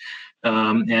place.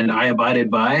 And I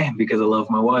abided by because I love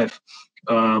my wife.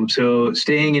 So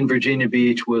staying in Virginia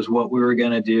Beach was what we were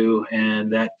going to do.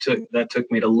 And that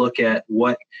took me to look at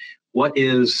what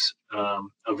is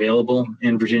available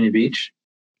in Virginia Beach.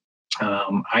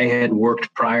 I had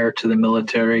worked prior to the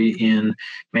military in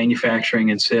manufacturing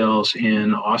and sales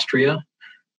in Austria.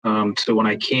 So when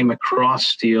I came across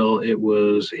steel, it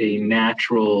was a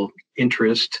natural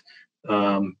interest.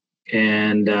 They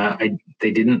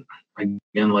didn't,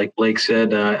 again, like Blake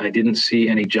said, I didn't see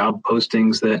any job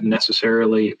postings that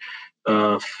necessarily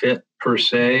fit per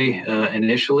se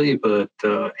initially, but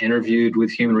interviewed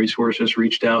with human resources,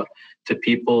 reached out to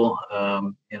people,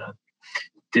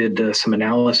 did some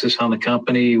analysis on the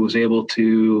company, was able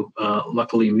to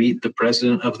luckily meet the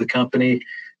president of the company.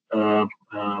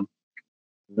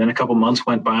 Then a couple months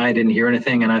went by, I didn't hear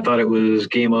anything, and I thought it was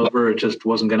game over. It just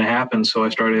wasn't going to happen. So I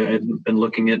had been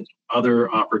looking at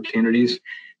other opportunities.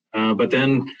 But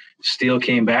then Steel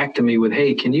came back to me with,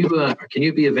 "Hey, can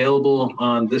you be available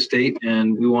on this date?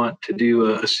 And we want to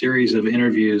do a series of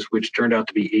interviews," which turned out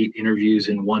to be 8 interviews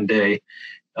in one day,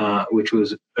 which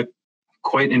was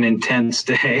quite an intense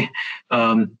day.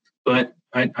 But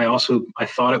I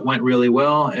thought it went really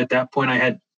well. At that point, I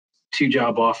had 2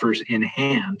 job offers in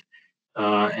hand.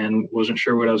 And wasn't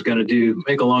sure what I was going to do.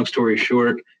 Make a long story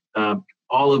short,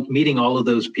 meeting all of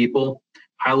those people,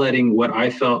 highlighting what I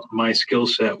felt my skill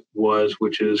set was,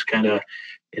 which is kind of,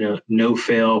 no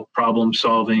fail problem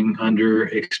solving under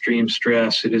extreme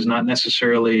stress. It is not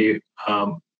necessarily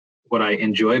what I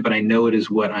enjoy, but I know it is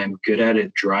what I'm good at.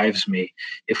 It drives me.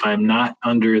 If I'm not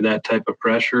under that type of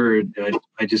pressure,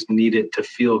 I just need it to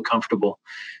feel comfortable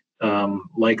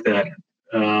like that.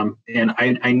 And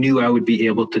I knew I would be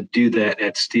able to do that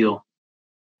at Steel.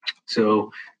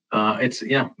 So it's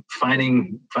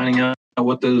finding out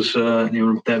what those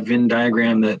that Venn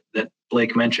diagram that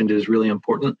Blake mentioned is really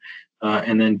important,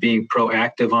 and then being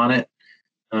proactive on it.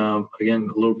 Again,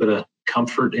 a little bit of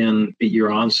comfort in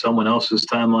you're on someone else's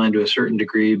timeline to a certain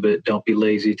degree, but don't be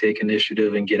lazy. Take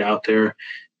initiative and get out there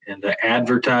and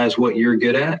advertise what you're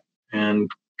good at,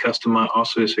 and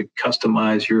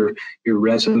customize your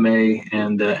resume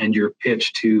and your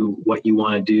pitch to what you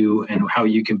want to do and how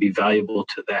you can be valuable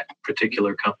to that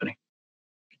particular company.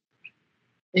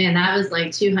 Man, that was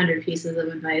like 200 pieces of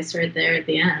advice right there at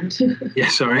the end. Yeah,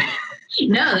 sorry.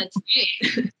 No, that's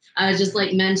great. I was just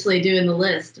like mentally doing the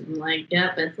list. I'm like,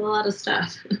 yep, it's a lot of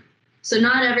stuff. So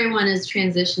not everyone is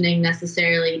transitioning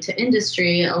necessarily to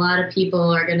industry. A lot of people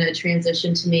are going to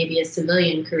transition to maybe a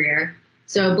civilian career.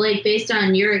 So Blake, based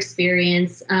on your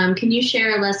experience, can you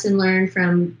share a lesson learned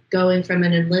from going from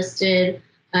an enlisted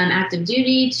active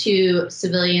duty to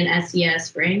civilian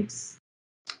SES ranks?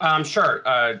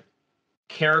 Sure.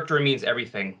 Character means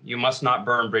everything. You must not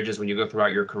burn bridges when you go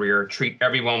throughout your career. Treat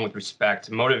everyone with respect,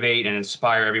 motivate and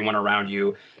inspire everyone around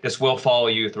you. This will follow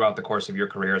you throughout the course of your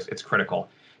careers. It's critical.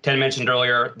 Ted mentioned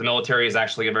earlier, the military is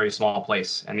actually a very small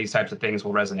place, and these types of things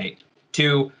will resonate.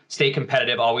 2, stay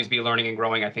competitive, always be learning and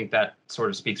growing. I think that sort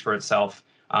of speaks for itself.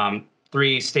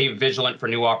 3, stay vigilant for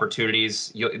new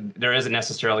opportunities. There isn't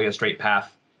necessarily a straight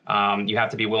path. You have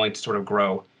to be willing to sort of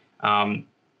grow.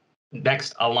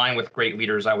 Next, align with great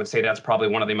leaders. I would say that's probably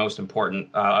one of the most important.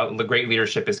 The great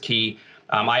leadership is key.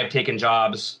 I have taken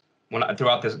jobs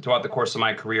throughout the course of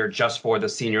my career just for the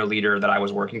senior leader that I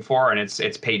was working for, and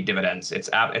it's paid dividends. It's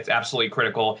absolutely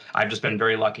critical. I've just been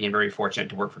very lucky and very fortunate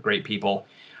to work for great people.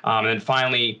 And then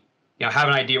finally, have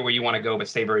an idea where you want to go, but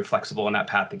stay very flexible in that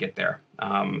path to get there.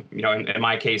 In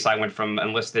my case, I went from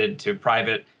enlisted to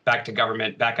private, back to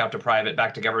government, back out to private,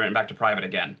 back to government, and back to private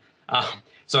again.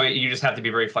 So you just have to be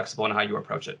very flexible in how you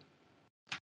approach it.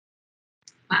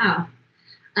 Wow.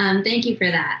 Thank you for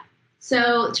that.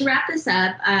 So to wrap this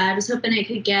up, I was hoping I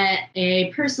could get a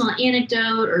personal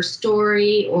anecdote or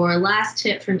story or last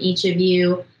tip from each of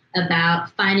you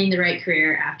about finding the right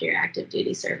career after your active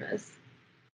duty service.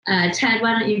 Ted,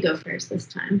 why don't you go first this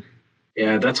time?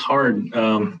 Yeah, that's hard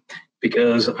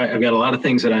because I've got a lot of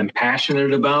things that I'm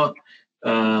passionate about,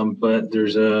 but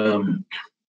there's a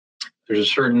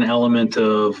certain element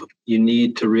of you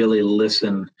need to really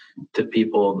listen to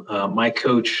people. My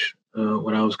coach,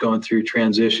 when I was going through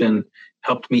transition,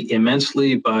 helped me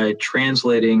immensely by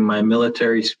translating my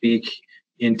military speak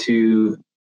into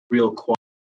real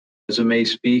resume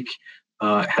speak.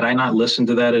 Had I not listened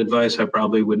to that advice, I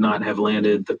probably would not have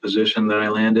landed the position that I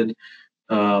landed.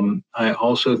 I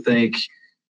also think,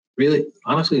 really,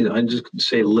 honestly, I just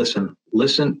say listen,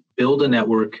 build a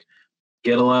network,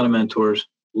 get a lot of mentors,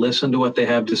 listen to what they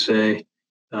have to say,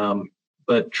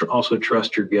 but also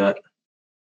trust your gut.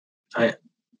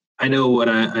 I know what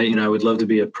I would love to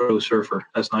be a pro surfer.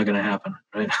 That's not going to happen,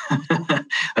 right?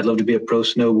 I'd love to be a pro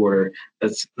snowboarder.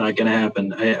 That's not going to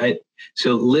happen.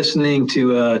 So listening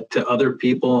to other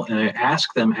people, and I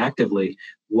ask them actively,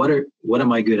 what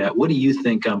am I good at? What do you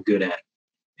think I'm good at?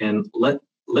 And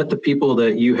let the people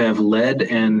that you have led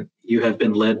and you have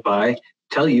been led by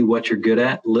tell you what you're good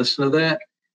at. Listen to that,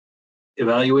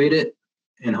 evaluate it,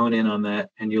 and hone in on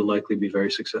that, and you'll likely be very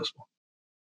successful.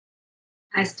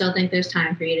 I still think there's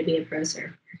time for you to be a pro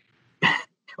surfer.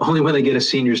 Only when they get a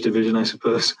seniors division, I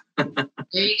suppose. There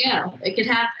you go. It could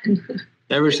happen.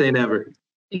 Never say never.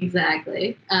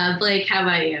 Exactly. Blake, how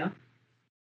about you?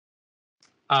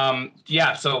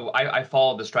 So I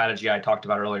followed the strategy I talked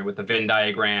about earlier with the Venn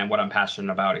diagram, what I'm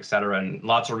passionate about, et cetera, and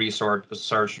lots of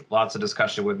research, lots of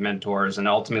discussion with mentors, and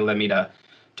ultimately led me to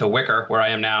Wickr, where I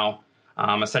am now.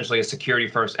 Essentially a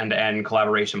security-first end-to-end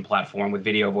collaboration platform with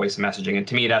video, voice, and messaging. And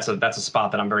to me, that's a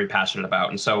spot that I'm very passionate about.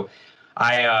 And so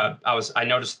I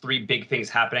noticed 3 big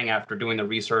things happening after doing the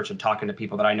research and talking to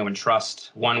people that I know and trust.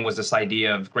 One was this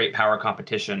idea of great power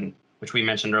competition, which we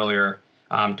mentioned earlier,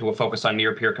 to a focus on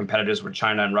near-peer competitors with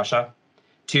China and Russia.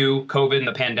 2, COVID and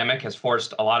the pandemic has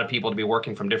forced a lot of people to be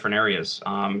working from different areas.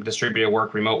 Distributed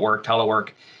work, remote work, telework,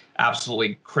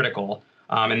 absolutely critical.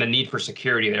 And the need for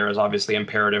security there is obviously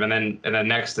imperative. And then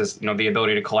next is the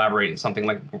ability to collaborate in something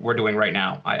like we're doing right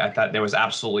now. I thought there was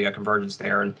absolutely a convergence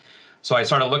there. And so I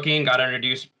started looking, got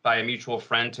introduced by a mutual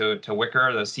friend to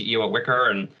Wickr, the CEO at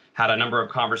Wickr, and had a number of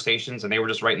conversations, and they were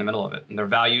just right in the middle of it. And their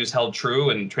values held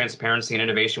true, and transparency and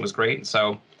innovation was great. And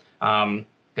so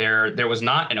there was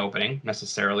not an opening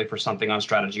necessarily for something on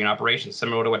strategy and operations,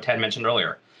 similar to what Ted mentioned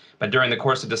earlier. But during the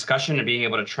course of discussion and being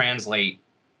able to translate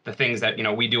the things that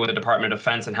we do in the Department of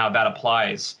Defense and how that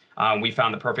applies, we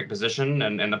found the perfect position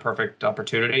and the perfect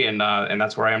opportunity, and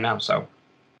that's where I am now. So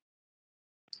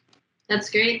that's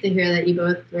great to hear that you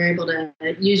both were able to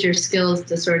use your skills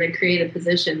to sort of create a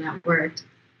position that worked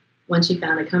once you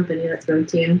found a company that spoke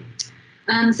to you.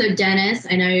 So Dennis,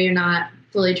 I know you're not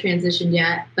fully transitioned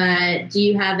yet, but do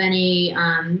you have any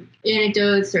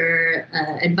anecdotes or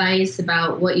advice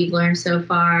about what you've learned so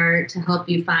far to help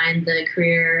you find the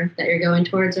career that you're going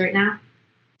towards right now?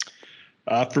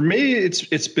 For me,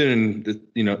 it's been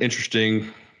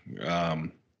interesting.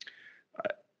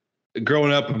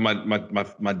 Growing up,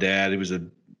 my dad, he was a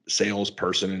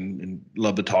salesperson and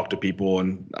love to talk to people.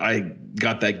 And I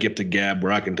got that gift of gab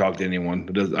where I can talk to anyone.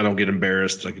 I don't get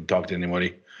embarrassed. I can talk to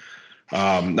anybody.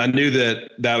 I knew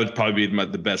that would probably be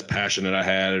the best passion that I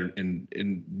had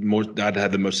and more I'd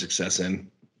had the most success in.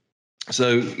 So,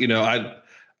 you know, I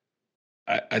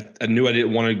knew I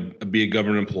didn't want to be a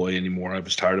government employee anymore. I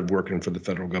was tired of working for the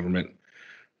federal government.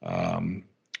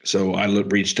 So I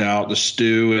reached out to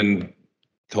Stu and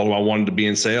told him I wanted to be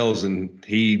in sales, and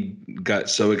he got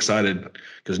so excited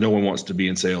because no one wants to be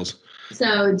in sales.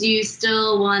 So do you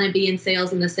still want to be in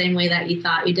sales in the same way that you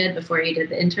thought you did before you did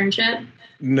the internship?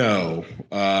 No.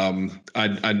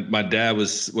 My dad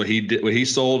was, what he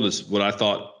sold is what I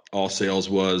thought all sales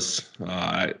was.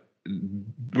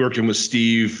 Working with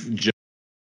Steve,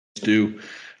 Stu,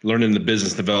 learning the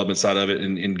business development side of it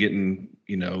and getting,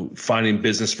 you know, finding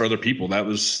business for other people.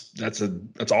 That's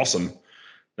awesome.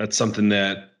 That's something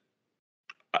that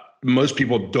most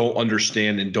people don't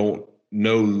understand and don't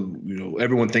know. You know,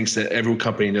 everyone thinks that every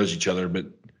company knows each other, but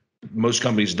most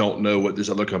companies don't know what this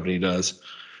other company does.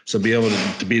 So be able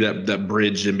to be that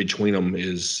bridge in between them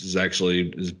is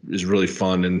actually really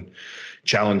fun and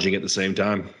challenging at the same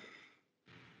time.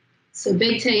 So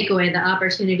big takeaway, the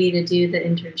opportunity to do the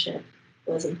internship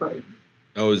was important.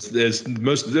 Oh, it was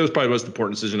probably the most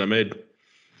important decision I made,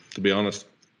 to be honest.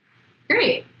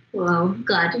 Great. Well,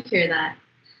 glad to hear that.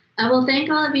 Well, thank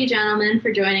all of you gentlemen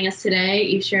for joining us today.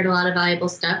 You've shared a lot of valuable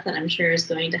stuff that I'm sure is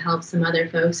going to help some other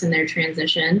folks in their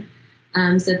transition.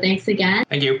 So thanks again.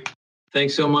 Thank you.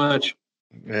 Thanks so much.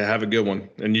 Yeah, have a good one.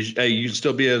 And you can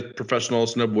still be a professional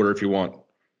snowboarder if you want.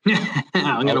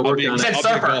 I'm going to work on it. I'll be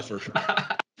a golfer.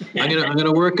 I'm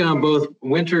gonna work on both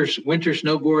winter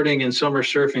snowboarding and summer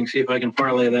surfing. See if I can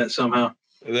parlay that somehow.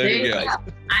 There you go.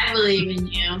 I believe in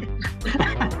you.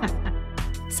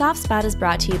 SoftSpot is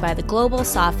brought to you by the Global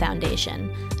Soft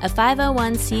Foundation, a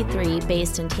 501c3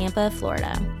 based in Tampa,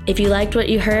 Florida. If you liked what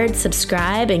you heard,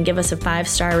 subscribe and give us a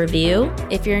 5-star review.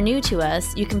 If you're new to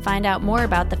us, you can find out more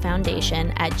about the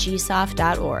foundation at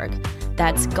gsoft.org.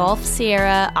 That's Golf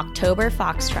Sierra October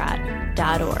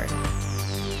Foxtrot.org.